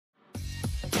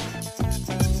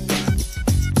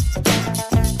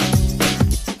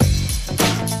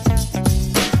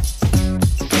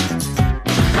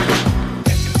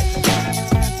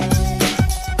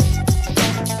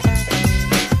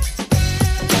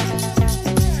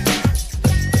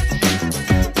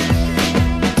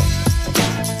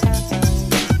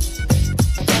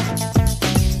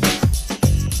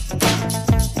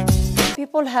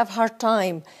people have hard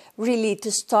time really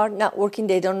to start networking.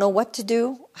 They don't know what to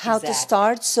do, how to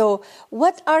start. So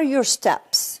what are your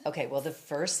steps? Okay, well, the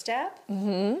first step,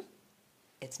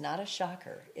 it's not a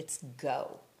shocker. It's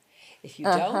go. If you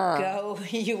don't go,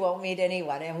 you won't meet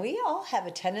anyone. And we all have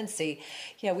a tendency,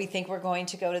 we think we're going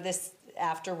to go to this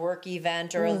after work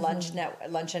event or a luncheon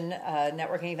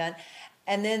networking event.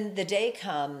 And then the day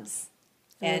comes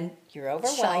and you're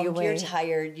overwhelmed, you're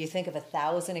tired, you think of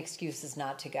 1,000 excuses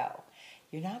not to go.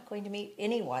 You're not going to meet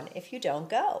anyone if you don't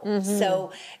go.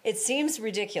 So it seems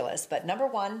ridiculous, but number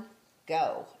one,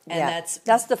 go. And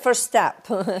that's the first step.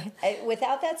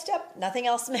 Without that step, nothing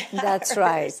else matters. That's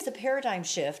right. It's a paradigm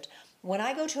shift. When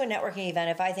I go to a networking event,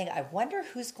 if I think, I wonder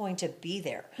who's going to be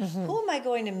there. Who am I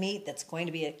going to meet that's going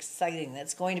to be exciting,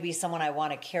 that's going to be someone I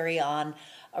want to carry on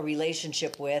a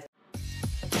relationship with?